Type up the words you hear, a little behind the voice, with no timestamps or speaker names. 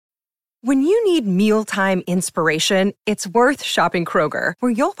When you need mealtime inspiration, it's worth shopping Kroger,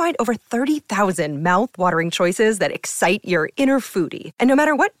 where you'll find over 30,000 mouth-watering choices that excite your inner foodie. And no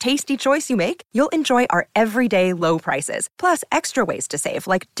matter what tasty choice you make, you'll enjoy our everyday low prices, plus extra ways to save,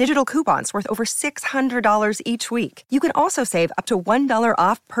 like digital coupons worth over $600 each week. You can also save up to $1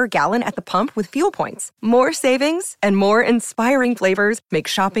 off per gallon at the pump with fuel points. More savings and more inspiring flavors make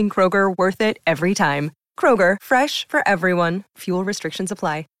shopping Kroger worth it every time. Kroger, fresh for everyone. Fuel restrictions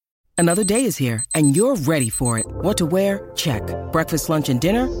apply. Another day is here, and you're ready for it. What to wear? Check. Breakfast, lunch, and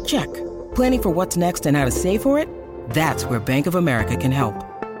dinner? Check. Planning for what's next and how to save for it? That's where Bank of America can help.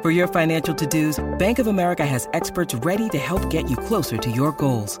 For your financial to-dos, Bank of America has experts ready to help get you closer to your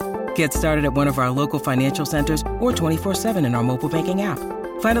goals. Get started at one of our local financial centers or 24/7 in our mobile banking app.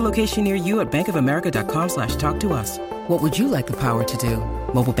 Find a location near you at bankofamerica.com/talktous. What would you like the power to do?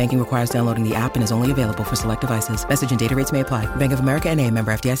 Mobile banking requires downloading the app and is only available for select devices. Message and data rates may apply. Bank of America N.A.,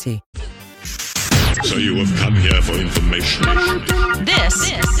 member FDIC. So you have come here for information.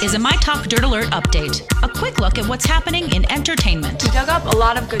 This is a My Talk Dirt Alert update. A quick look at what's happening in entertainment. We dug up a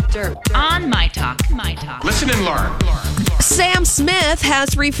lot of good dirt. On My Talk. My Talk. Listen and learn. Sam Smith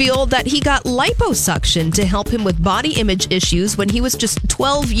has revealed that he got liposuction to help him with body image issues when he was just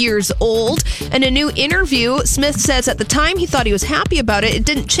 12 years old. In a new interview, Smith says at the time he thought he was happy about it. It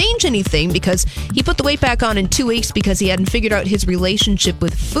didn't change anything because he put the weight back on in 2 weeks because he hadn't figured out his relationship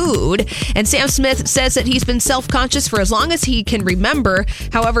with food. And Sam Smith says that he's been self-conscious for as long as he can remember.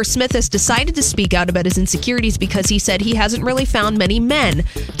 However, Smith has decided to speak out about his insecurities because he said he hasn't really found many men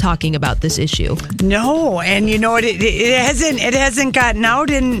talking about this issue. No, and you know what? It hasn't gotten out,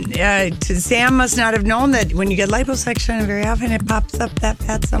 and Sam must not have known that when you get liposuction, very often it pops up that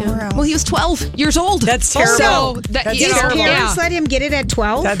fat somewhere else. Well, he was 12 years old. That's terrible. So That's His terrible. parents let him get it at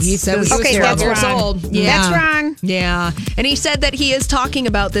 12? He said he was okay, 12 that's years wrong. old. Yeah. That's wrong. Yeah. And he said that he is talking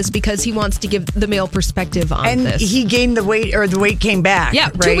about this because he wants to give the male perspective on And this. he gained the weight, or the weight came back. Yeah,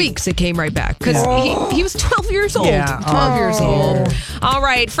 right? 2 weeks it came right back because he was 12 years old. Yeah. 12 years old. All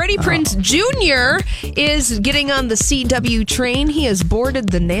right, Freddie Prinze Jr. is getting on the CW train. He has boarded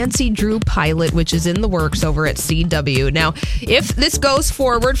the Nancy Drew pilot, which is in the works over at CW. Now, if this goes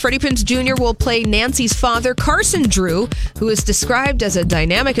forward, Freddie Prinze Jr. will play Nancy's father, Carson Drew, who is described as a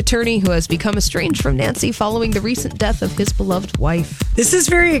dynamic attorney who has become estranged from Nancy following the recent death of his beloved wife. This is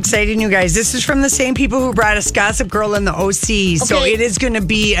very exciting, you guys. This is from the same people who brought us Gossip Girl and the OC. So it is going to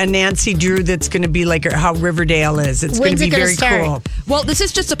be a Nancy Drew that's going to be like how Riverdale is. It's going to be very cool. Well, this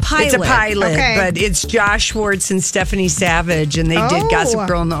is just a pilot. It's a pilot, but it's Josh Schwartz and Stephanie Savage, and they did Gossip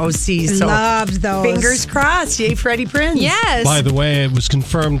Girl and the OC. So loved those. Fingers crossed. Yay, Freddie Prinze. Yes. By the way, it was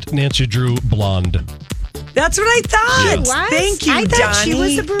confirmed Nancy Drew blonde. That's what I thought. Yeah. Thank you, I thought Donnie. she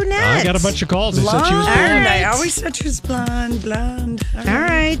was a brunette. I got a bunch of calls. They said she was All blonde. right. I always thought she was blonde. All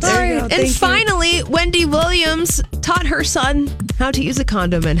right. There you go. And Thank you. finally, Wendy Williams taught her son how to use a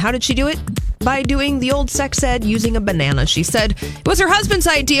condom. And how did she do it? By doing the old sex ed using a banana. She said it was her husband's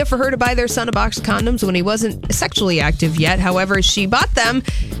idea for her to buy their son a box of condoms when he wasn't sexually active yet. However, she bought a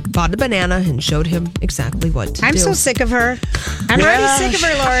banana, and showed him exactly what to do. I'm so sick of her. I'm already sick of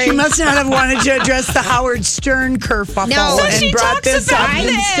her, Lori. She must not have wanted to address the Howard Stern kerfuffle and brought this up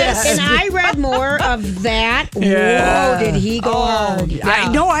instead. And I read more of that. Yeah. Whoa, did he go hard?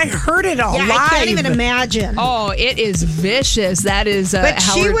 I know. I heard it all Yeah, live. I can't even imagine. Oh, it is vicious. That is but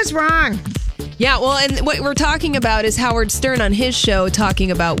she Howard. was wrong. Yeah, well, and what we're talking about is Howard Stern on his show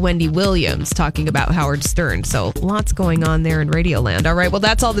talking about Wendy Williams, talking about Howard Stern. So lots going on there in Radioland. All right, well,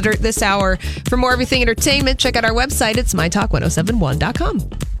 that's all the dirt this hour. For more Everything Entertainment, check out our website. It's mytalk1071.com.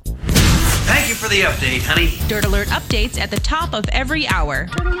 Thank you for the update, honey. Dirt Alert updates at the top of every hour.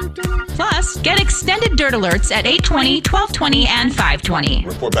 Plus, get extended Dirt Alerts at 8:20, 12:20, and 5:20.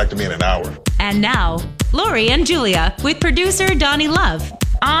 Report back to me in an hour. And now, Lori and Julia with producer Donnie Love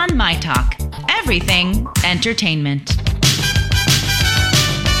on My Talk. Everything Entertainment.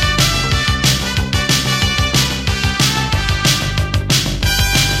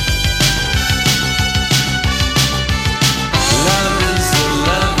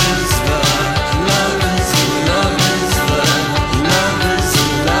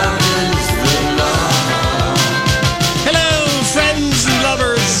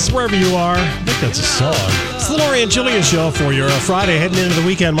 Wherever you are, I think that's a song. It's the Lori and Julia Show for your Friday, heading into the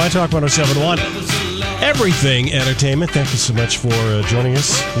weekend. My Talk 1071. Everything Entertainment. Thank you so much for joining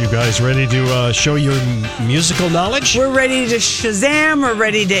us. You guys ready to show your musical knowledge? We're ready to Shazam. We're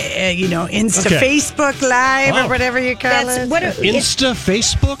ready to, Insta Facebook Live or whatever you call it. Insta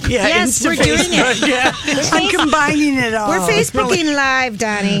Facebook? Yeah, yes, Insta we're Facebook. doing it. Yeah. I'm combining it all. We're Facebooking live,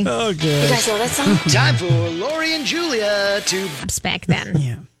 Donnie. Okay. You guys know that song? Time for Lori and Julia to... Back then.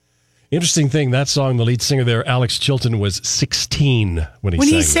 Yeah. Interesting thing, that song, the lead singer there, Alex Chilton, was 16 when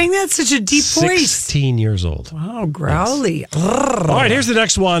he sang that. Such a deep voice. 16 years old. Wow, growly. All right, here's the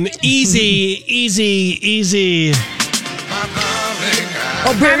next one. Easy.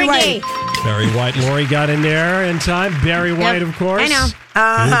 Oh, Barry White. Barry White. Lori got in there in time. Barry White, of course. I know.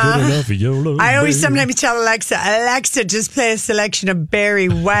 I always sometimes tell Alexa, just play a selection of Barry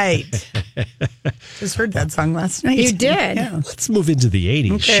White. Just heard that song last night. You did? Yeah. Let's move into the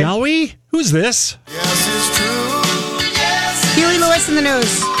 80s, shall we? Who's this? Huey Lewis in the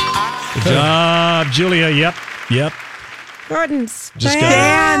News. Good job, Julia. Yep. Gordon's Just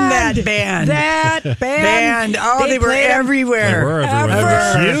band. That band. Oh, they were everywhere. They were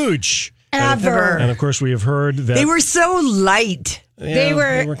everywhere. They were huge. Ever. And of course, we have heard that They were so light. yeah, they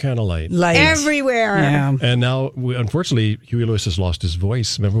were kind of light. everywhere. Yeah. And now, unfortunately, Huey Lewis has lost his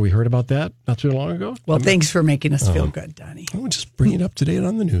voice. Remember we heard about that not too long ago? Well, thanks for making us feel good, Donnie. We'll just bring it up to date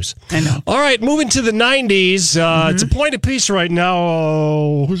on the news. I know. All right, moving to the 90s. It's a point apiece right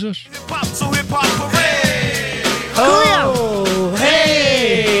now. Who's this? Oh,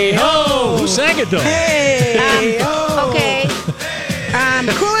 hey, ho. Who sang it, though? Hey, Okay.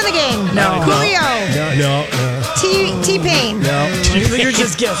 Cool in the Gang. No. Coolio. No. T-Pain. No. You're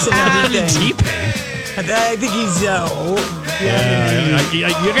just guessing everything. T-Pain. I think he's,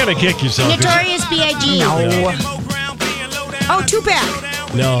 You're going to kick yourself. Notorious B.I.G. No. Oh,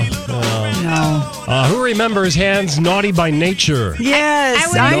 Tupac. No. No. Who remembers Hands Naughty by Nature?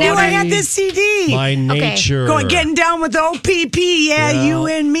 Yes. I I knew I Naughty had this CD. By Nature. Getting down with OPP. Yeah, you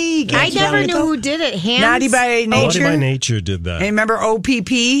and me. I never knew who did it. Hands. Naughty by Naughty Nature. by Nature did that. Hey, remember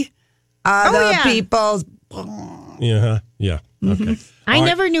OPP? yeah. People's. Yeah. Okay. I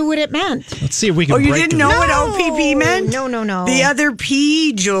never knew what it meant. Let's see if we can Oh, you break didn't the- know what OPP meant? No. The other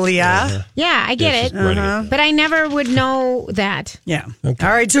P, Julia. Yeah, I get it. But I never would know that. Yeah. All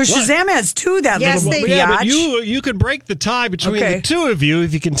right. So Shazam has two. That Yes, little they Yeah, but biatch. you could break the tie between Okay. the two of you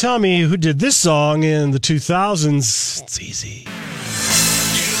if you can tell me who did this song in the 2000s. It's easy.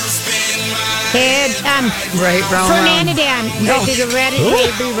 Head, Right, round. Fernandan. No.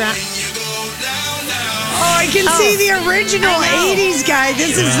 Oh, I can see the original 80s guy.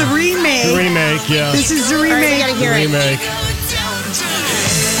 This is the remake. Remake, yeah. This is the All right, we remake. gotta hear it. Remake.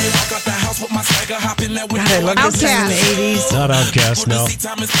 God, I love this song in the 80s. Not Outcast, no.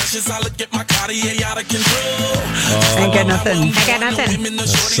 Ain't got nothing. I got nothing.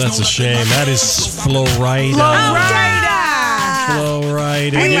 That's a shame. That is Flo Rida. Flo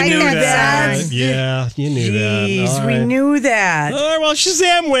Rida. I You like knew that that. song. Yeah, you knew that. Jeez, All we right. knew that. All right, well,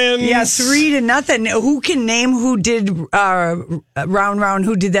 Shazam wins. Yeah, 3-0. Who can name who did Round?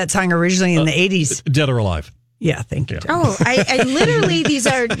 Who did that song originally in the 80s? Dead or Alive. Yeah, thank you. Oh, I literally,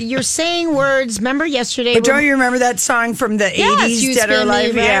 you're saying words. Remember yesterday? But don't you remember that song from the Yes, 80s, You Dead or Spin Me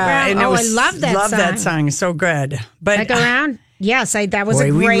Alive? Right Yeah, Round. and Oh, it I was, love that song. So good. But Back around? Yes, that was boy,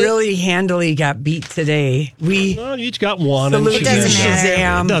 a we great. really handily got beat today. We Well, you each got one. Salute and to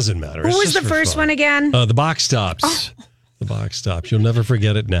Shazam. It doesn't matter. Who It's was just the for first fun. one again? The Box Tops. The Box Tops. You'll never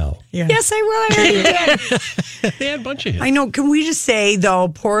forget it now. yeah. Yes, I will. I already did. They had a bunch of hits. I know. Can we just say, though,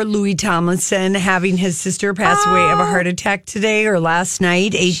 poor Louis Tomlinson having his sister pass away of a heart attack today or last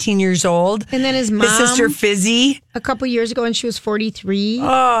night, 18 years old. And then his His mom, sister Fizzy. a couple years ago, and she was 43.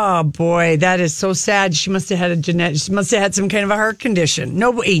 Oh, boy, that is so sad. She must have had she must have had some kind of a heart condition.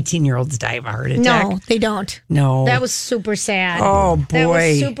 No 18-year-olds die of a heart attack. No, they don't. No. That was super sad. Oh, boy. That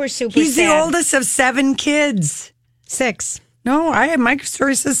was super, super He's sad. the oldest of 7 kids. 6. No, my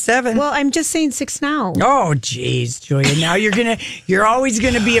story says 7. Well, I'm just saying 6 now. Oh, geez, Julia. Now you're always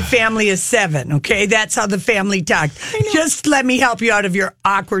gonna be a family of 7, okay? That's how the family talked. Just let me help you out of your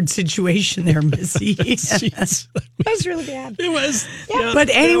awkward situation there, Missy. Jeez. That was really bad. It was. Yeah, But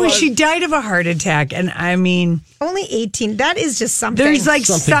it anyway, was. she died of a heart attack, and I mean, Only 18. That is just something. there's like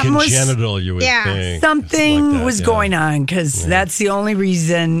something congenital, you would Yeah. think. something Like that, was yeah. going on because that's the only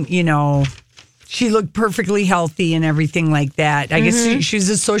reason, she looked perfectly healthy and everything like that. I guess she's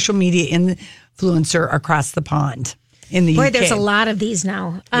a social media influencer across the pond in the Boy, UK. there's a lot of these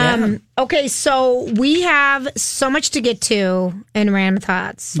now. Yeah. Okay, so we have so much to get to in Random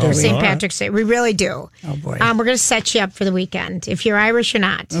Thoughts for we St. are? Patrick's Day. We really do. Oh, boy. We're going to set you up for the weekend, if you're Irish or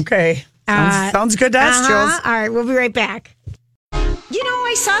not. Okay. Sounds good to us, Jules. All right, we'll be right back.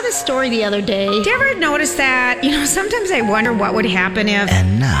 I saw this story the other day. Did you ever notice that? Sometimes I wonder what would happen if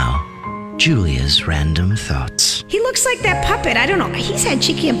And now, Julia's random thoughts. he looks like that puppet. I don't know. He's had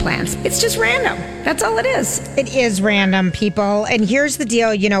cheeky implants. It's just random. That's all it is. It is random, people. And here's the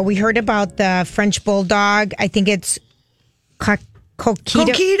deal. We heard about the French bulldog. I think it's Coquito.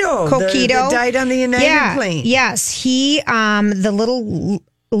 Coquito. That died on the United plane. Yes. He, the little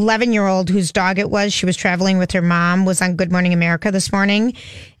 11-year-old whose dog it was, she was traveling with her mom, was on Good Morning America this morning.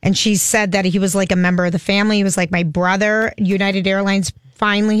 And she said that he was like a member of the family. He was like my brother. United Airlines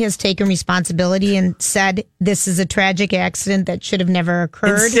finally has taken responsibility and said this is a tragic accident that should have never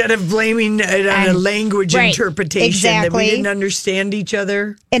occurred. Instead of blaming it on a language interpretation that we didn't understand each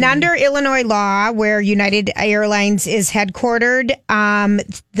other. And under Illinois law, where United Airlines is headquartered,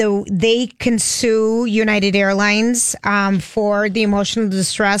 they can sue United Airlines for the emotional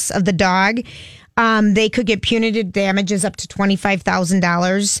distress of the dog. They could get punitive damages up to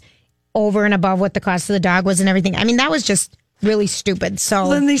 $25,000 over and above what the cost of the dog was and everything. I mean, that was just really stupid. So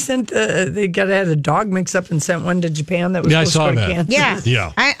then they sent they had a dog mix up and sent one to Japan that was I saw that. Cancer.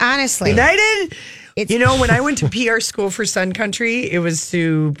 Yeah. I honestly. United. When I went to PR school for Sun Country, it was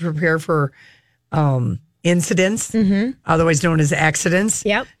to prepare for incidents, otherwise known as accidents.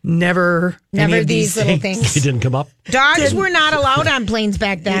 Yep. Never any of these little things. They didn't come up. Dogs were not allowed on planes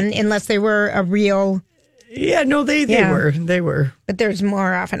back then unless they were a real. Yeah, no, they were. They were. But there's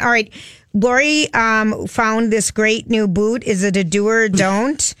more often. All right. Lori found this great new boot. Is it a do or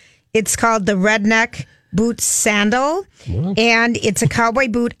don't? It's called the Redneck Boot Sandal. And it's a cowboy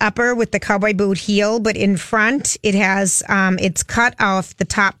boot upper with the cowboy boot heel. But in front, it has, it's cut off the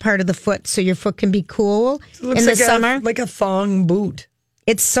top part of the foot so your foot can be cool in the summer. Like a thong boot.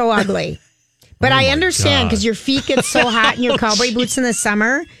 It's so ugly. But I understand because your feet get so hot in your cowboy boots in the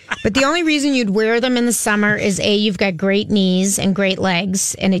summer. But the only reason you'd wear them in the summer is A, you've got great knees and great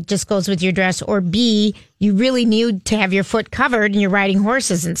legs, and it just goes with your dress. Or B, you really need to have your foot covered and you're riding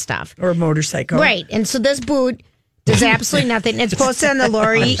horses and stuff. Or a motorcycle. Right. And so this boot does absolutely nothing. It's posted on the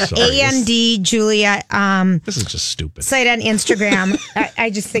Lori A&D Julia this is just stupid. site on Instagram. I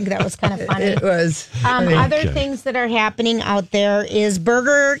just think that was kind of funny. It was. Other things that are happening out there is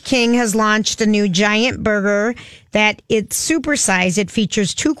Burger King has launched a new giant burger that it's supersized. It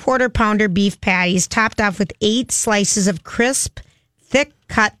features 2 quarter-pounder beef patties topped off with 8 slices of crisp,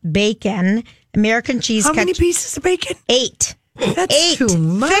 thick-cut bacon, American cheese. How many pieces of bacon? 8. That's 8 too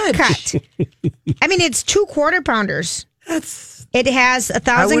much. thick cut. I mean, it's 2 quarter-pounders. It has 1,000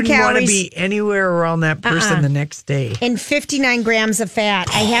 I wouldn't calories. want to be anywhere around that person the next day. And 59 grams of fat.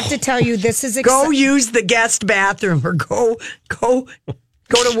 I have to tell you, this is go use the guest bathroom or go to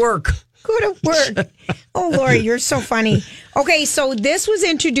work. Go to work. Oh, Lori, you're so funny. Okay, so this was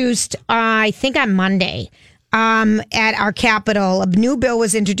introduced, I think, on Monday. At our Capitol, a new bill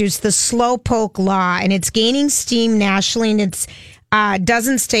was introduced, the Slowpoke Law, and it's gaining steam nationally, and it's a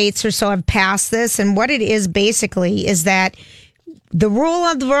dozen states or so have passed this. And what it is basically is that the rule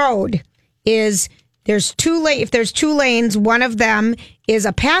of the road is if there's 2 lanes, one of them is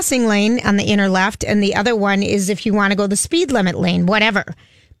a passing lane on the inner left, and the other one is if you want to go the speed limit lane, whatever.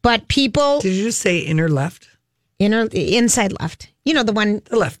 But people... Did you just say inner left? Inside left. You know, the one...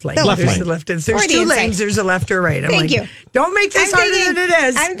 The left lane. The left There's lane. the left. There's 2 lanes. There's a left or right. Thank you. Don't make this harder than it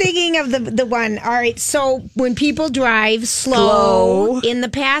is. I'm thinking of the one. All right. So when people drive slow in the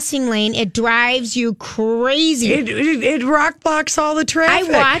passing lane, it drives you crazy. It rock blocks all the traffic.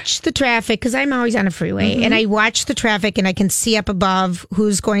 I watch the traffic because I'm always on a freeway, and I watch the traffic, and I can see up above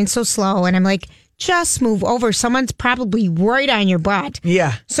who's going so slow, and I'm like, just move over. Someone's probably right on your butt.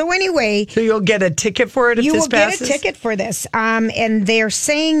 Yeah. So anyway. So you'll get a ticket for it if you this will passes? get a ticket for this. And they're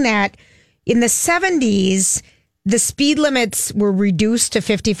saying that in the 70s, the speed limits were reduced to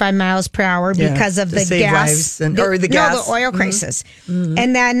 55 miles per hour because of the gas. Or the gas. The oil crisis.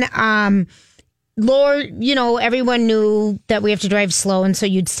 And then... Lord, everyone knew that we have to drive slow, and so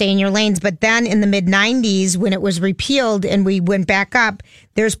you'd stay in your lanes. But then in the mid-90s, when it was repealed and we went back up,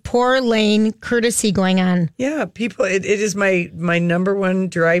 there's poor lane courtesy going on. Yeah, people, it is my number one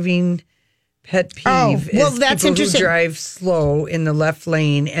driving pet peeve. Well, that's people interesting. Who drive slow in the left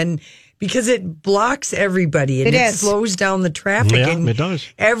lane, and because it blocks everybody and it slows down the traffic. Yeah, and it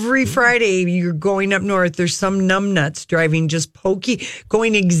does. Every Friday you're going up north, there's some numbnuts driving just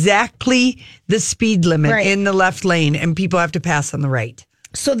going exactly the speed limit in the left lane, and people have to pass on the right.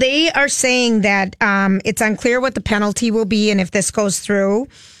 So they are saying that it's unclear what the penalty will be and if this goes through.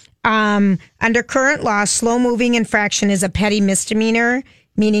 Under current law, slow-moving infraction is a petty misdemeanor,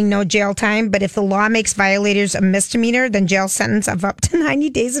 meaning no jail time. But if the law makes violators a misdemeanor, then jail sentence of up to 90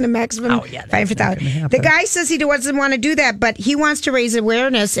 days and a maximum fine for $1,000. The guy says he doesn't want to do that, but he wants to raise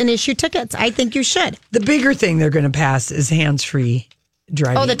awareness and issue tickets. I think you should. The bigger thing they're going to pass is hands-free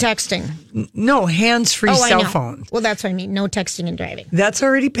driving. Oh, the texting. No, hands-free cell phone. Well, that's what I mean. No texting and driving. That's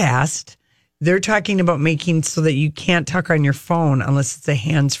already passed. They're talking about making so that you can't talk on your phone unless it's a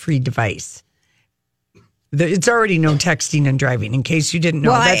hands-free device. It's already no texting and driving, in case you didn't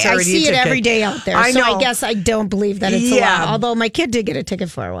know. Well, That's I already see a it ticket. every day out there. I so know. I guess I don't believe that it's Yeah. allowed. Although my kid did get a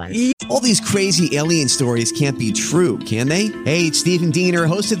ticket for one. All these crazy alien stories can't be true, can they? Hey, it's Stephen Diener,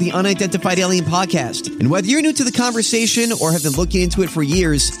 host of the Unidentified Alien Podcast. And whether you're new to the conversation or have been looking into it for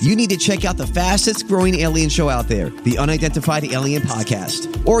years, you need to check out the fastest growing alien show out there, the Unidentified Alien Podcast,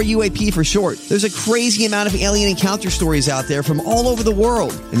 or UAP for short. There's a crazy amount of alien encounter stories out there from all over the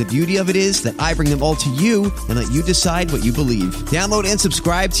world. And the beauty of it is that I bring them all to you and let you decide what you believe. Download and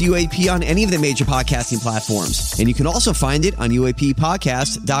subscribe to UAP on any of the major podcasting platforms. And you can also find it on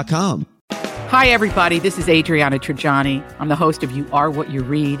UAPpodcast.com. Hi, everybody. This is Adriana Trajani. I'm the host of You Are What You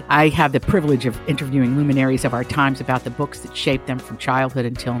Read. I have the privilege of interviewing luminaries of our times about the books that shaped them from childhood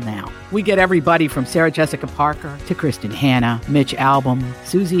until now. We get everybody from Sarah Jessica Parker to Kristen Hanna, Mitch Albom,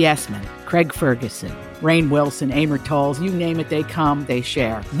 Susie Essman, Craig Ferguson, Rainn Wilson, Amor Tolls, you name it, they come, they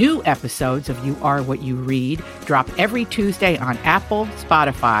share. New episodes of You Are What You Read drop every Tuesday on Apple,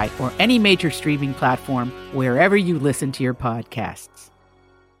 Spotify, or any major streaming platform wherever you listen to your podcasts.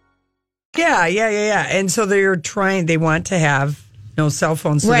 Yeah. And so they want to have no cell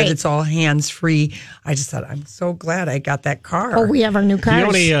phones so Right. that it's all hands-free. I just thought, I'm so glad I got that car. Oh, we have our new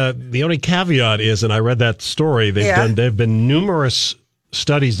cars. The only caveat is, and I read that story, there've been numerous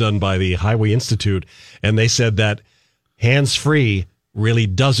studies done by the Highway Institute, and they said that hands-free really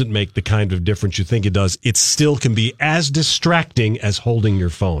doesn't make the kind of difference you think it does. It still can be as distracting as holding your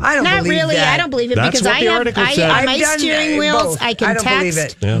phone. I don't Not believe really. that. I don't believe it That's because what I the have article said. on my I've done steering wheels. both. I can I don't believe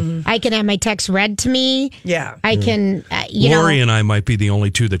text. it. Yeah. I can have my text read to me. Yeah. I can. Lori and I might be the only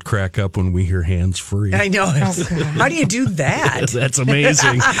two that crack up when we hear hands free. I know. How do you do that? That's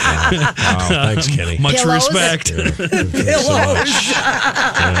amazing. Wow, thanks, Kenny. Much Pillows? respect. Thanks so much.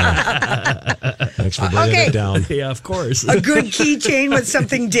 Thanks for bringing it down. Yeah, of course. A good keychain with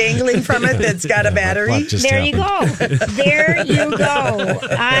something dangling from it that's got a battery. What just There you happened? go. There you go.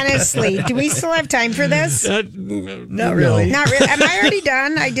 Honestly, do we still have time for this? Not really. Not really. Am I already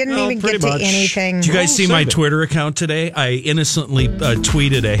done? I didn't even pretty get to much. anything. Did you guys see my Twitter account today? I innocently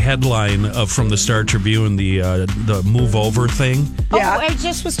tweeted a headline from the Star Tribune, the move over thing. Yeah. Oh, I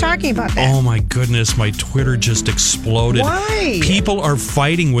just was talking about that. Oh my goodness, my Twitter just exploded. Why? People are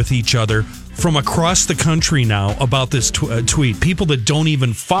fighting with each other from across the country now about this tweet. People that don't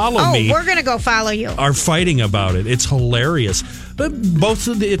even follow me we're going to go follow you. are fighting about it. It's hilarious. But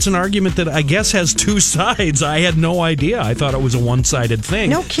it's an argument that I guess has two sides. I had no idea. I thought it was a one-sided thing.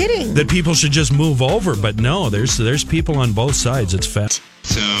 No kidding. That people should just move over, but no, there's people on both sides. It's fat.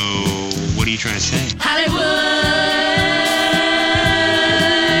 So, what are you trying to say?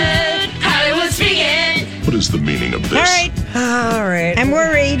 Hollywood speaking. What is the meaning of this? All right. All right. I'm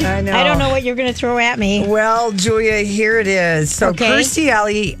worried. I know. I don't know what you're going to throw at me. Well, Julia, here it is. So, Okay. Kirstie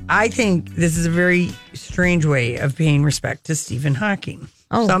Alley, I think this is a very strange way of paying respect to Stephen Hawking.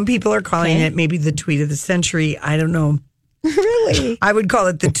 Oh, Some people are calling okay. it maybe the tweet of the century. I don't know. Really? I would call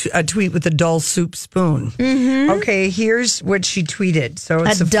it a tweet with a dull soup spoon. Mm-hmm. Okay, here's what she tweeted. So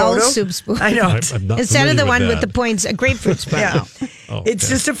it's A a dull photo. soup spoon. I know. I'm not Instead of familiar the one with that. the points, a grapefruit spoon. Yeah. It's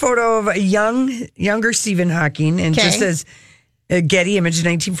just a photo of a younger Stephen Hawking, and Okay. just says a Getty image,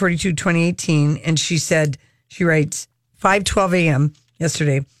 1942, 2018. And she writes, 5:12 a.m.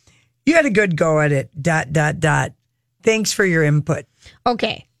 yesterday. You had a good go at it. ... Thanks for your input.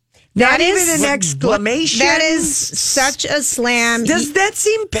 Okay. Not That even is- an exclamation. That is such a slam. Does that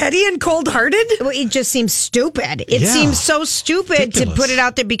seem petty and cold-hearted? It just seems stupid. It Yeah. seems so stupid Ridiculous. to put it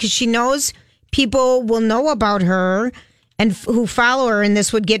out there because she knows people will know about her and who follow her, and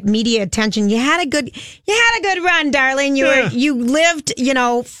this would get media attention. You had a good run, darling. You lived,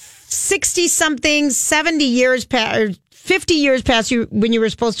 60 something, 70 years past, or 50 years past you when you were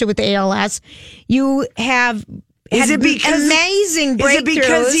supposed to with the ALS. You have. Is it because amazing breakthroughs? Is it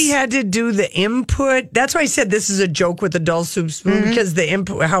because he had to do the input? That's why I said this is a joke with a dull soup spoon, because the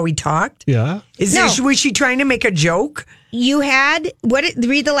input, how he talked. Yeah. Was she trying to make a joke? You had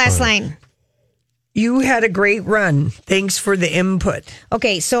read the last line. You had a great run. Thanks for the input.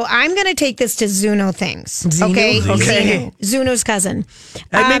 Okay, so I'm going to take this to Zuno things. Zuno? Okay, Okay. Zuno's cousin.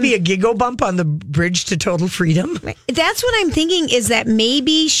 Maybe a giggle bump on the bridge to total freedom. That's what I'm thinking, is that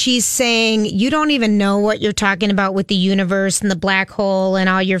maybe she's saying you don't even know what you're talking about with the universe and the black hole and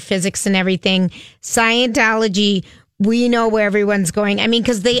all your physics and everything. Scientology, we know where everyone's going. I mean,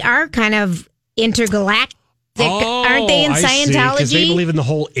 because they are kind of intergalactic, aren't they, in Scientology? Because they believe in the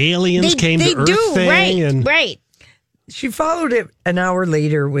whole aliens came to Earth thing. Right. She followed it an hour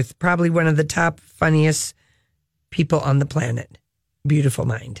later with probably one of the top funniest people on the planet. Beautiful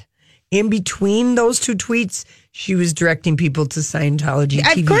mind. in between those two tweets, she was directing people to Scientology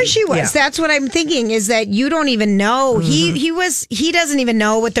TV. Of course she was. Yeah. That's what I'm thinking, is that you don't even know. He doesn't even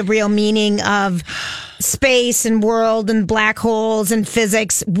know what the real meaning of space and world and black holes and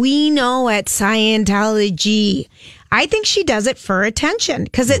physics. We know at Scientology. I think she does it for attention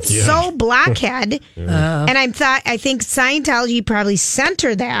because it's so blockhead. And I think Scientology probably sent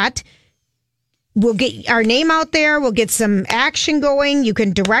her that. We'll get our name out there. We'll get some action going. You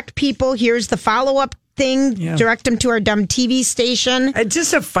can direct people. Here's the follow-up thing. Yeah. Direct them to our dumb TV station. It's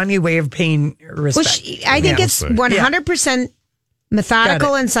just a funny way of paying respect. I think it's 100%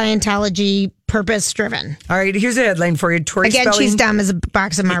 methodical and Scientology purpose-driven. All right, here's a headline for you. Tori Again, Spelling. she's dumb as a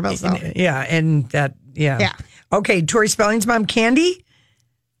box of marbles, though. Yeah, and that, yeah. Okay, Tori Spelling's mom, Candy,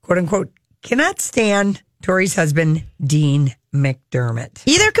 quote-unquote, cannot stand Tori's husband, Dean McDermott.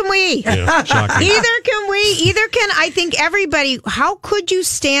 Either can we. Yeah, shocking. Either can we. Either can, I think, everybody. How could you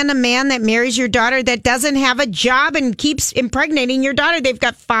stand a man that marries your daughter that doesn't have a job and keeps impregnating your daughter? They've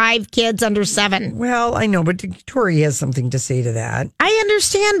got 5 kids under 7. Well, I know, but Tori has something to say to that. I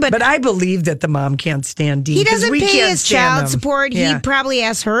understand, but I believe that the mom can't stand Dean. He doesn't pay his child him. support. Yeah. He probably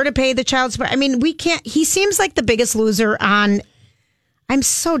asked her to pay the child support. I mean, we can't. He seems like the biggest loser on. I'm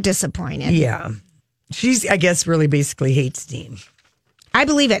so disappointed. Yeah. She's, I guess, really basically hates Dean. I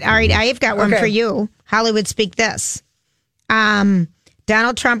believe it. All right, I've got one for you. Hollywood Speak This. Donald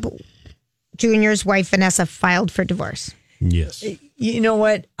Trump Jr.'s wife, Vanessa, filed for divorce. Yes. You know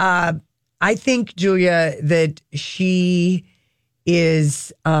what? I think, Julia, that she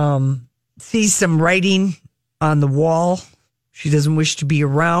is sees some writing on the wall. She doesn't wish to be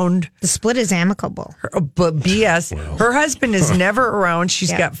around. The split is amicable. But BS. Well. Her husband is never around.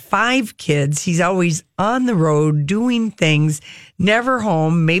 She's got 5 kids. He's always on the road doing things, never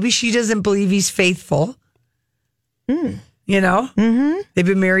home. Maybe she doesn't believe he's faithful. You know? Mm-hmm. They've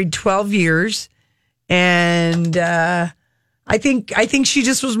been married 12 years. And I think she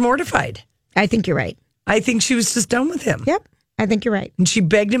just was mortified. I think you're right. I think she was just done with him. Yep. I think you're right. And she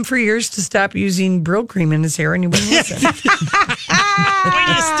begged him for years to stop using Brill cream in his hair, and he wouldn't listen. Why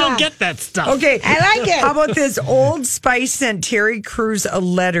do you still get that stuff? Okay. I like it. How about this? Old Spice sent Terry Crews a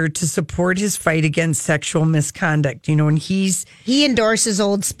letter to support his fight against sexual misconduct. You know, and he endorses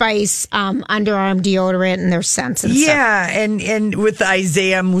Old Spice underarm deodorant and their scents and stuff. Yeah, and with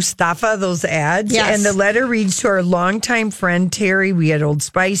Isaiah Mustafa, those ads. Yes. And the letter reads, to our longtime friend Terry, we at Old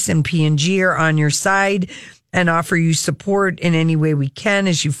Spice and P&G are on your side and offer you support in any way we can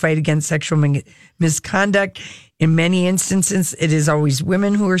as you fight against sexual misconduct. In many instances, it is always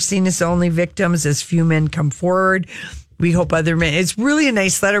women who are seen as the only victims, as few men come forward. We hope other men. It's really a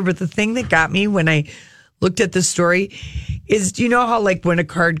nice letter, but the thing that got me when I looked at the story is, do you know how, like, when a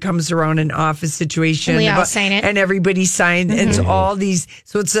card comes around an office situation, we all sign it, and everybody signed, it's all these.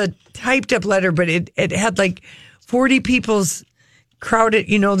 So it's a typed up letter, but it had like 40 people's crowded,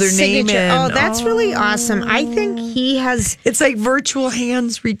 you know, their signature. name in. Oh, that's really awesome. I think he has. It's like virtual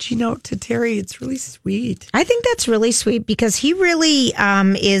hands reaching out to Terry. It's really sweet. I think that's really sweet because he really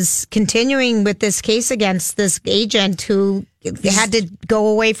is continuing with this case against this agent who had to go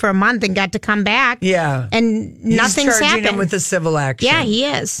away for a month and got to come back. Yeah. And nothing's He's charging happened. him with a civil action. Yeah, he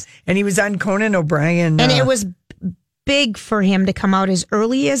is. And he was on Conan O'Brien. And it was big for him to come out as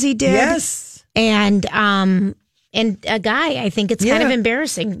early as he did. Yes. And a guy, I think it's kind of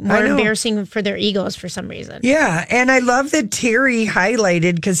embarrassing. More embarrassing for their egos for some reason. Yeah. And I love that Terry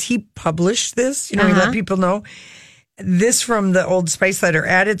highlighted, because he published this, you know, he let people know this from the Old Spice letter.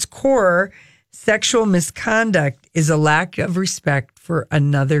 At its core, sexual misconduct is a lack of respect for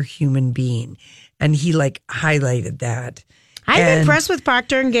another human being. And he highlighted that. I'm impressed with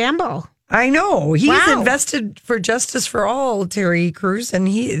Procter & Gamble. I know. He's invested for justice for all, Terry Crews, and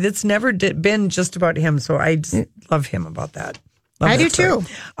it's never been just about him. So I just love him about that. I do too.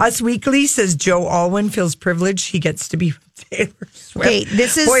 Us Weekly says Joe Alwyn feels privileged. He gets to be with Taylor Swift. Okay,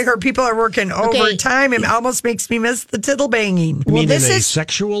 this is. Boy, her people are working overtime. It almost makes me miss the tittle banging. You mean in a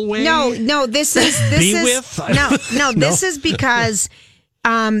sexual way? No, this is this is because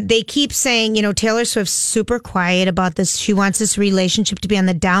they keep saying, you know, Taylor Swift's super quiet about this. She wants this relationship to be on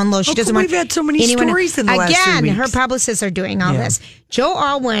the down low. She doesn't want. We've had so many stories in the last 2 weeks. Her publicists are doing all this. Joe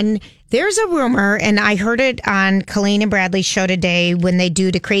Alwyn, there's a rumor, and I heard it on Colleen and Bradley's show today when they do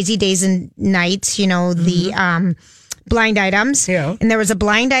the Crazy Days and Nights, you know, the blind items. Yeah. And there was a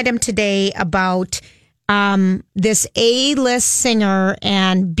blind item today about this A-list singer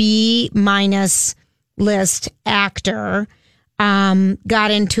and B-minus list actor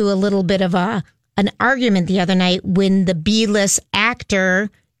got into a little bit of an argument the other night when the B-list actor,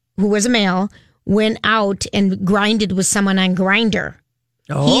 who was a male, went out and grinded with someone on Grindr.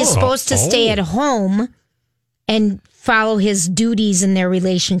 He is supposed to stay at home and follow his duties in their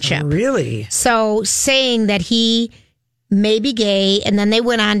relationship. Really? So saying that he may be gay, and then they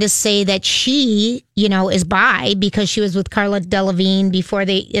went on to say that she, is bi because she was with Carla Delevingne before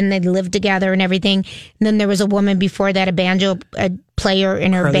they lived together and everything. And then there was a woman before that, a banjo player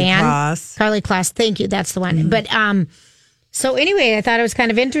in her band. Carly Kloss. Thank you. That's the one. But so anyway, I thought it was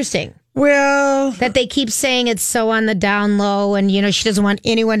kind of interesting. Well, that they keep saying it's so on the down low, and she doesn't want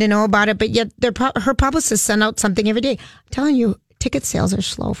anyone to know about it. But yet, her publicists send out something every day. I'm telling you, ticket sales are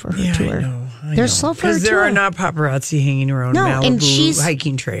slow for her tour. They're slow for her tour because there are not paparazzi hanging around Malibu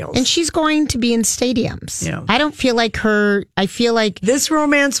hiking trails, and she's going to be in stadiums. Yeah. I don't feel like her. I feel like this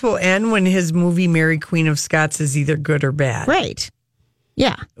romance will end when his movie Mary Queen of Scots is either good or bad. Right.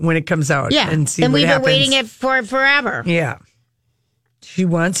 Yeah. When it comes out. Yeah. And see and what we've happens. been waiting it for forever. Yeah. She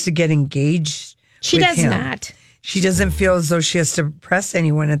wants to get engaged. She with does him. not. She doesn't feel as though she has to press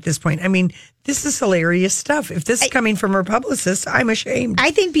anyone at this point. I mean, this is hilarious stuff. If this is coming from her publicist, I'm ashamed.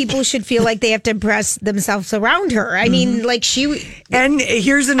 I think people should feel like they have to press themselves around her. I mean, like she. And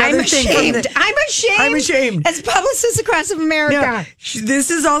here's another thing. I'm ashamed. I'm ashamed. As publicists across America. Yeah,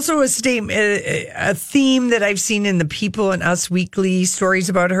 this is also a statement, a theme that I've seen in the People and Us Weekly stories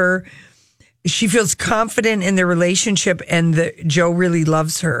about her. She feels confident in their relationship and that Joe really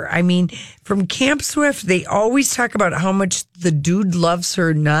loves her. I mean, from Camp Swift, they always talk about how much the dude loves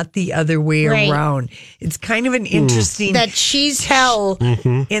her, not the other way around. It's kind of an interesting that she's tell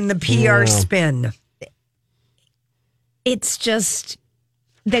in the PR spin. It's just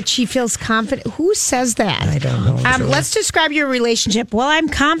that she feels confident. Who says that? I don't know. Let's describe your relationship. Well, I'm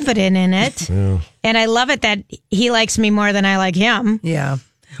confident in it. And I love it that he likes me more than I like him. Yeah.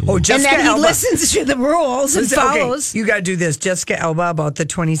 Oh, Jessica and that Alba. he listens to the rules and follows. Okay, you got to do this. Jessica Alba about the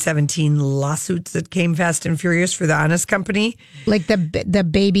 2017 lawsuits that came fast and furious for the Honest Company. Like the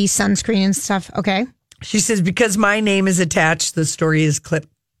baby sunscreen and stuff. Okay. She says, because my name is attached, the story is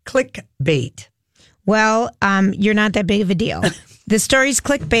clickbait. Well, you're not that big of a deal. The story's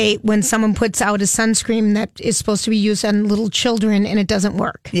clickbait when someone puts out a sunscreen that is supposed to be used on little children and it doesn't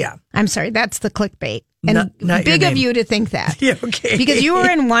work. Yeah. I'm sorry. That's the clickbait. And not big of you to think that. Yeah, okay. Because you were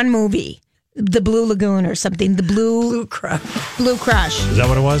in one movie, The Blue Lagoon or something. The Blue Crush. Blue Crush. Is that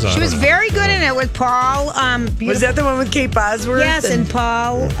what it was? She was very good in it with Paul. Was that the one with Kate Bosworth? Yes, and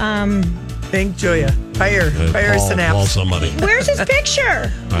Paul. Thank Julia. Fire Synapse. Paul somebody. Where's his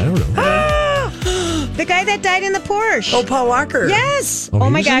picture? I don't know. The guy that died in the Porsche. Oh, Paul Walker. Yes. Oh, Oh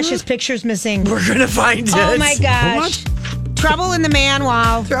my he was in gosh, that? his picture's missing. We're going to find it. Oh my gosh. Trouble in the man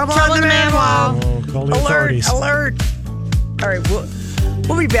wall. Trouble in the man wall. Oh, call the authorities. Alert. All right,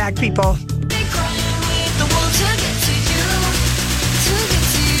 we'll be back, people.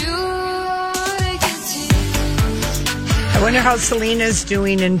 I wonder how Selena's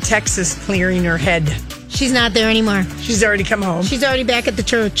doing in Texas clearing her head. She's not there anymore. She's already come home. She's already back at the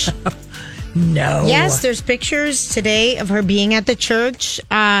church. No. Yes, there's pictures today of her being at the church.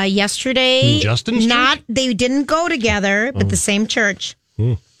 Yesterday, Justin's church? They didn't go together, but the same church.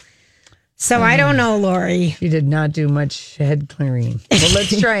 So I don't know, Lori. She did not do much head clearing. Well,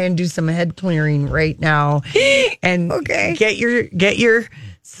 let's try and do some head clearing right now, and get your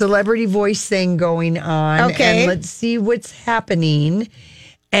celebrity voice thing going on. Okay. And let's see what's happening,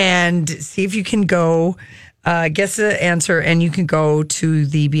 and see if you can go. Guess the answer, and you can go to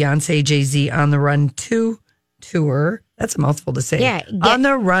the Beyonce Jay-Z On the Run 2 tour. That's a mouthful to say. Yeah, On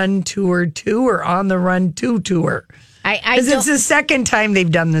the Run Tour 2 or On the Run 2 tour. Because it's the second time they've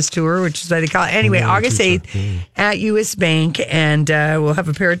done this tour, which is why they call it. Anyway, August 8th at US Bank, and we'll have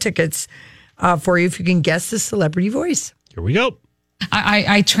a pair of tickets for you if you can guess the celebrity voice. Here we go.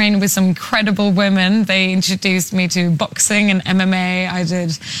 I trained with some incredible women. They introduced me to boxing and MMA. I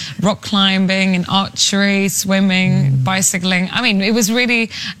did rock climbing and archery, swimming, bicycling. I mean, it was really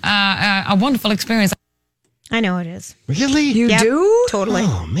a wonderful experience. I know it is. Really? You do? Totally.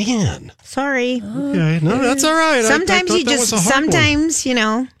 Oh, man. Sorry. Okay. No, that's all right. Sometimes you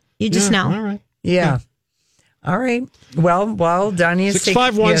just know. All right. Yeah. All right. Well, Donnie is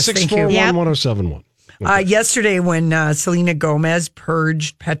 651-641-1071. Yesterday, when Selena Gomez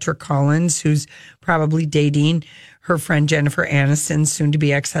purged Petra Collins, who's probably dating her friend Jennifer Aniston's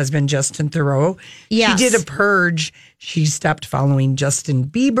soon-to-be ex-husband Justin Theroux, Yes. she did a purge. She stopped following Justin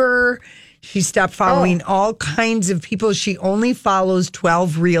Bieber. She stopped following all kinds of people. She only follows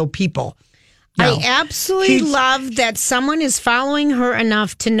 12 real people. I absolutely love that someone is following her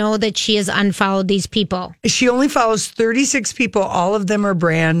enough to know that she has unfollowed these people. She only follows 36 people. All of them are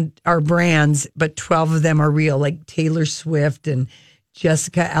brands, but 12 of them are real, like Taylor Swift and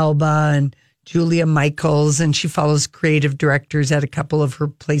Jessica Alba and Julia Michaels, and she follows creative directors at a couple of her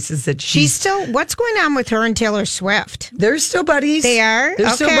places that She's still, what's going on with her and Taylor Swift? They're still buddies. They are?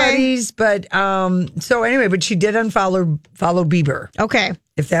 They're still buddies, but so anyway, but she did follow Bieber. Okay.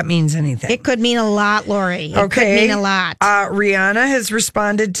 If that means anything. It could mean a lot, Lori. It could mean a lot. Rihanna has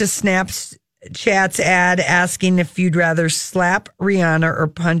responded to Snapchat's ad asking if you'd rather slap Rihanna or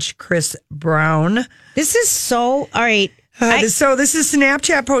punch Chris Brown. This is so, all right. So this is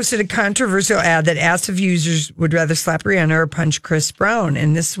Snapchat posted a controversial ad that asked if users would rather slap Rihanna or punch Chris Brown.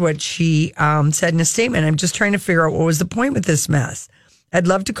 And this is what she said in a statement. I'm just trying to figure out what was the point with this mess. I'd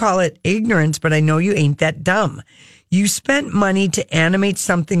love to call it ignorance, but I know you ain't that dumb. You spent money to animate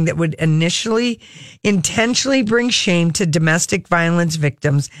something that would intentionally bring shame to domestic violence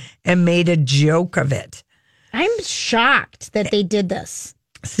victims and made a joke of it. I'm shocked that they did this.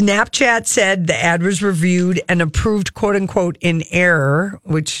 Snapchat said the ad was reviewed and approved, quote unquote, in error,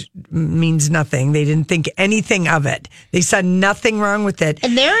 which means nothing. They didn't think anything of it. They said nothing wrong with it.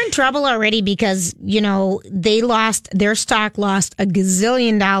 And they're in trouble already because, their stock lost $1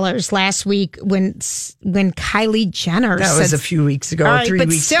 gazillion last week when Kylie Jenner That was a few weeks ago, 3 weeks ago.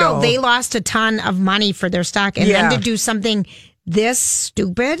 But still, they lost a ton of money for their stock. And then to do something this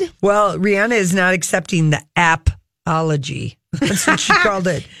stupid? Well, Rihanna is not accepting the apology. That's what she called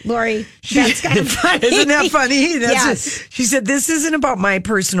it. Lori, that's kind of funny. Isn't that funny? Yes. She said, this isn't about my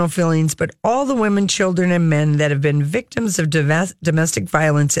personal feelings, but all the women, children, and men that have been victims of domestic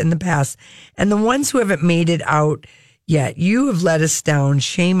violence in the past, and the ones who haven't made it out yet. You have let us down.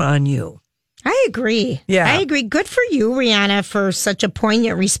 Shame on you. I agree. Yeah. I agree. Good for you, Rihanna, for such a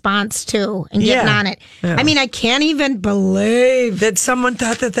poignant response, too, and getting on it. Yeah. I mean, I can't even believe that someone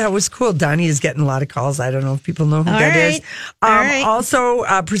thought that was cool. Donnie is getting a lot of calls. I don't know if people know who that is. Also,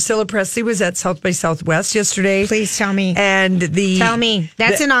 Priscilla Presley was at South by Southwest yesterday. Please tell me. And Tell me.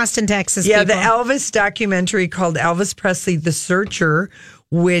 That's in Austin, Texas, Yeah, people. the Elvis documentary called Elvis Presley, The Searcher,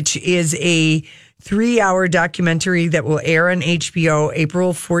 which is a 3-hour documentary that will air on HBO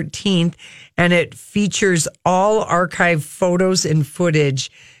April 14th. And it features all archived photos and footage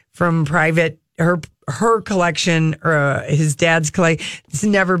from her collection, his dad's collection. It's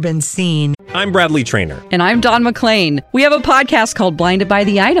never been seen. I'm Bradley Trainer. And I'm Don McClain. We have a podcast called Blinded by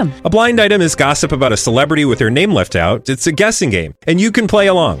the Item. A blind item is gossip about a celebrity with their name left out. It's a guessing game, and you can play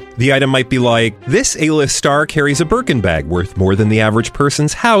along. The item might be like, this A-list star carries a Birkin bag worth more than the average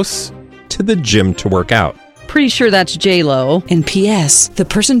person's house to the gym to work out. Pretty sure that's J-Lo. And P.S. the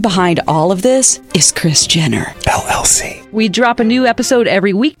person behind all of this is Kris Jenner, LLC. We drop a new episode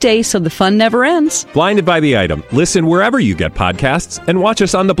every weekday so the fun never ends. Blinded by the Item. Listen wherever you get podcasts and watch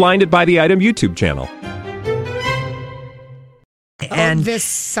us on the Blinded by the Item YouTube channel. And this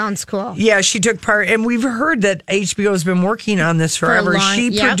sounds cool. Yeah, she took part. And we've heard that HBO has been working on this forever.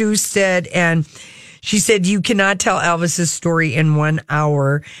 She produced it, and she said you cannot tell Elvis's story in 1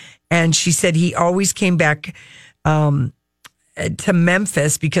 hour. And she said he always came back to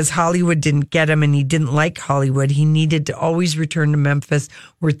Memphis because Hollywood didn't get him and he didn't like Hollywood. He needed to always return to Memphis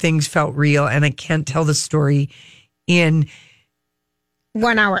where things felt real. And I can't tell the story in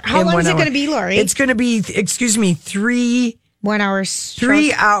 1 hour. How long is it going to be, Lori? It's going to be, 1 hour.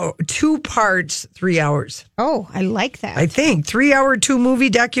 2 parts, 3 hours. Oh, I like that. I think 3 hour, 2 movie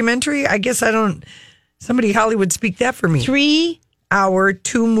documentary. I guess somebody Hollywood speak that for me. 3 hour,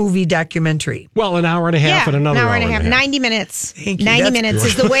 2 movie documentary. Well, an hour and a half and another hour and a half. 90 minutes. Thank you. 90 minutes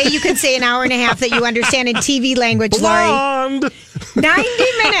is the way you can say an hour and a half that you understand in TV language, Blonde. Lori. 90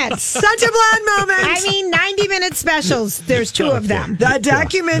 minutes. Such a blonde moment. I mean, 90-minute specials. There's 2 of them. The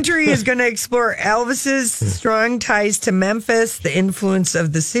documentary is going to explore Elvis's strong ties to Memphis, the influence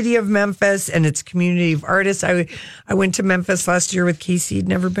of the city of Memphis and its community of artists. I went to Memphis last year with Casey. He'd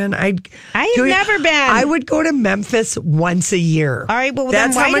never been. I have never been. I would go to Memphis once a year. All right, well,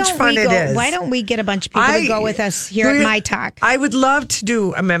 that's how much fun it is. Why don't we get a bunch of people to go with us here at My Talk? I would love to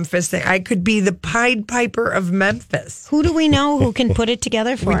do a Memphis thing. I could be the Pied Piper of Memphis. Who do we know who can put it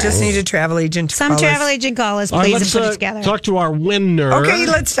together for us? We just need a travel agent to Some travel agent call us, please, and put it together. Talk to our winner. Okay,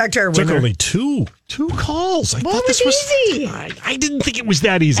 let's talk to our winner. Took only two calls. I thought this was easy. I didn't think it was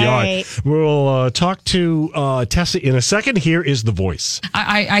that easy. All right. We'll talk to Tessa in a second. Here is the voice.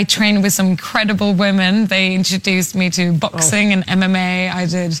 I trained with some incredible women. They introduced me to boxing and MMA. I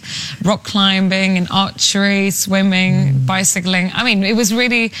did rock climbing and archery, swimming, bicycling. I mean, it was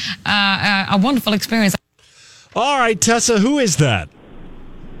really a wonderful experience. All right, Tessa, who is that?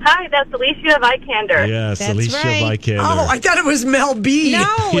 Hi, that's Alicia Vikander. Yes, That's Alicia right. Vikander. Oh, I thought it was Mel B. No,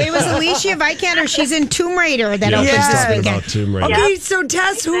 it was Alicia Vikander. She's in Tomb Raider that opens this weekend. About Tomb Raider. Okay, so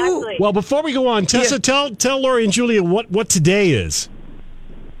Tess, who? Well, before we go on, Tessa, tell Lori and Julia what today is.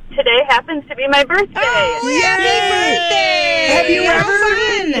 today happens to be my birthday. Happy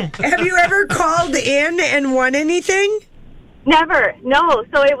birthday! Have you ever called in and won anything? Never. No.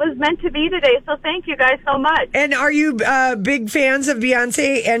 So it was meant to be today. So thank you guys so much. And are you big fans of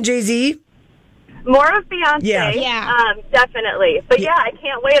Beyonce and Jay-Z? More of Beyonce. Yeah. Definitely. But yeah, I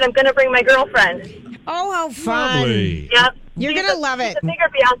can't wait. I'm going to bring my girlfriend. Oh, how fun. Lovely. Yep. You're going to love it. She's a bigger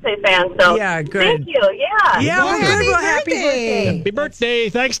Beyonce fan. So Yeah, good. thank you. Yeah. Yeah, well, good. Well, happy birthday. Happy birthday.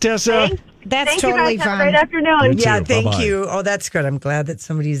 Thanks, Tessa. That's Thank totally you guys. fun. Have a great afternoon. Yeah, too. thank Bye-bye. you. Oh, that's good. I'm glad that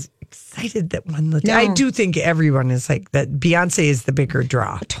somebody's excited that won the. No. I do think everyone is like that. Beyonce is the bigger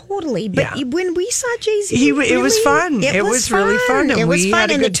draw. Totally. But Yeah. when we saw Jay-Z, It was fun. It was really fun, and It was we fun.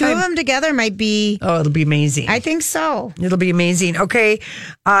 had a And the good two time. of them together might be, Oh, it'll be amazing. I think so. It'll be amazing. Okay.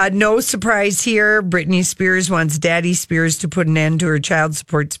 No surprise here. Britney Spears wants Daddy Spears to put an end to her child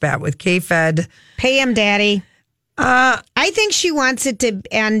support spat with K-Fed. Pay him, Daddy. I think she wants it to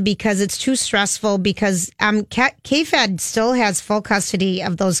end because it's too stressful because K-Fed still has full custody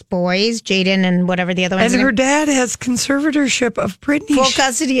of those boys, Jaden and whatever the other ones. And her dad has conservatorship of Britney. full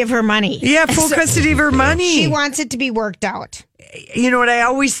custody of her money. Yeah, full custody of her money. She wants it to be worked out. You know what? I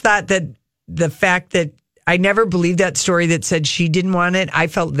always thought that the fact that I never believed that story that said she didn't want it. I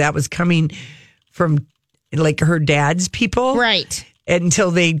felt that was coming from like her dad's people. Right. Until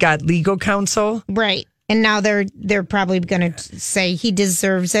they got legal counsel. Right. And now they're probably going to say he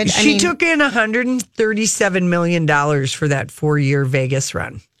deserves it. She took in $137 million for that 4-year Vegas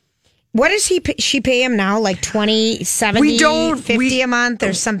run. What does she pay him now? Like 20, 70, 50 a month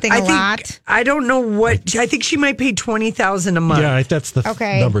or something lot? I don't know what. I think she might pay $20,000 a month. Yeah, that's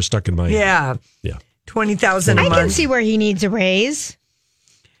the number stuck in my head. Yeah. $20,000 a month. I can see where he needs a raise.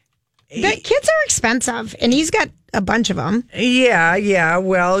 The kids are expensive, and he's got a bunch of them. Yeah.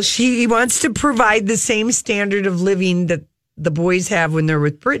 Well, he wants to provide the same standard of living that the boys have when they're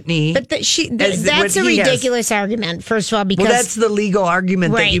with Britney. But that's a ridiculous argument, first of all, because... Well, that's the legal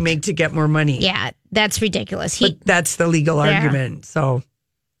argument that Right. you make to get more money. Yeah, that's ridiculous. But that's the legal argument, so...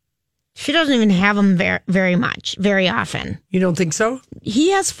 She doesn't even have him very often. You don't think so?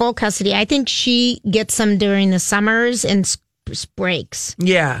 He has full custody. I think she gets them during the summers and breaks.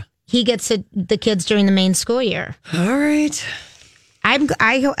 Yeah. He gets the kids during the main school year. All right.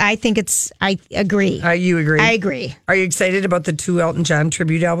 I think it's. I agree. You agree? I agree. Are you excited about the 2 Elton John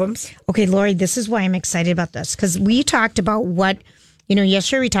tribute albums? Okay, Lori, this is why I'm excited about this because we talked about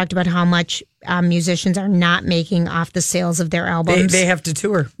yesterday we talked about how much musicians are not making off the sales of their albums. They have to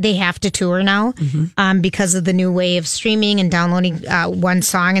tour. They have to tour now because of the new way of streaming and downloading one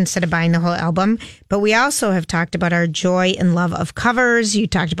song instead of buying the whole album. But we also have talked about our joy and love of covers. You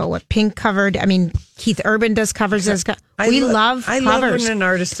talked about what Pink covered. I mean, Keith Urban does covers. We love covers. I love when an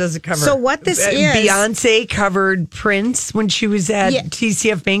artist does a cover. So what this is... Beyonce covered Prince when she was at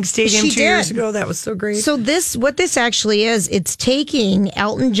TCF Bank Stadium 2 years ago. That was so great. So what this actually is, it's taking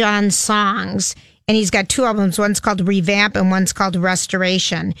Elton John's songs, and he's got 2 albums. One's called Revamp and one's called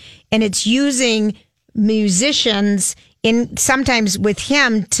Restoration. And it's using musicians sometimes with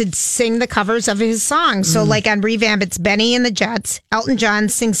him to sing the covers of his songs. So like on Revamp, it's Benny and the Jets. Elton John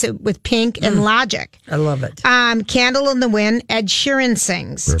sings it with Pink and Logic. I love it. Candle in the Wind, Ed Sheeran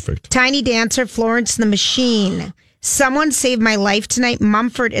sings. Perfect. Tiny Dancer, Florence and the Machine. Someone Saved My Life Tonight,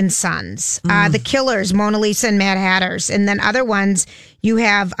 Mumford and Sons. The Killers, Mona Lisa and Mad Hatters. And then other ones, you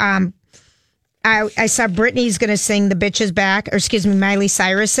have... I saw Britney's going to sing The Bitch Is Back, or excuse me, Miley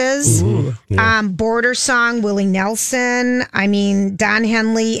Cyrus's. Ooh, yeah. Border Song, Willie Nelson. I mean, Don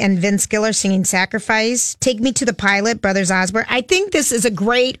Henley and Vince Gill singing Sacrifice. Take Me to the Pilot, Brothers Osborne. I think this is a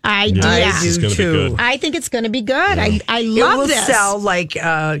great idea. I do too. I think it's going to be good. I love this. It will sell like,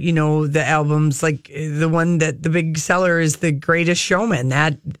 the albums, like the one that the big seller is The Greatest Showman.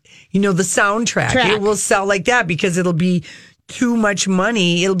 That, the soundtrack. It will sell like that because it'll be too much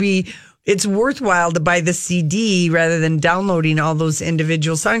money. It's worthwhile to buy the CD rather than downloading all those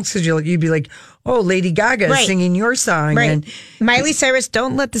individual songs because you'd be like, oh, Lady Gaga is singing your song. Right. And Miley Cyrus,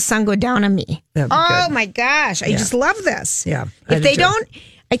 Don't Let the Sun Go Down on Me. Oh, my gosh. I just love this. Yeah. If they don't,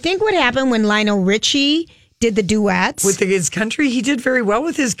 I think what happened when Lionel Richie did the duets. With his country, he did very well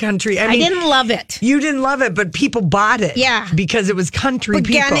with his country. I mean, didn't love it. You didn't love it, but people bought it. Yeah. Because it was country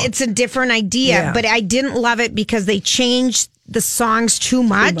Again, people. it's a different idea, but I didn't love it because they changed the songs too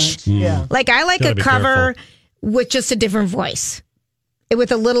much. Yeah. Like I like Gotta a be cover with just a different voice.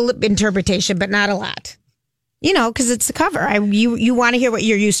 With a little interpretation, but not a lot. You know, because it's the cover. You want to hear what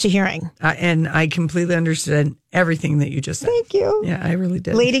you're used to hearing. And I completely understood everything that you just said. Thank you. Yeah, I really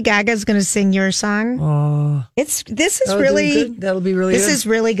did. Lady Gaga's going to sing your song. Oh, this is that'll really be that'll be really. This good. is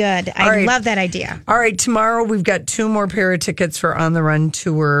really good. I love that idea. All right, tomorrow we've got 2 more pair of tickets for On the Run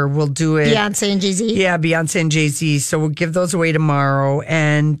tour. We'll do it. Beyonce and Jay-Z. Yeah, Beyonce and Jay-Z. So we'll give those away tomorrow.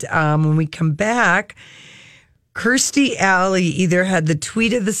 And when we come back, Kirstie Alley either had the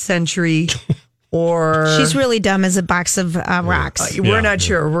tweet of the century. Or she's really dumb as a box of rocks. We're not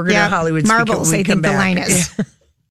sure. We're going to Hollywood marbles. Speak it when we I come think the back. line is.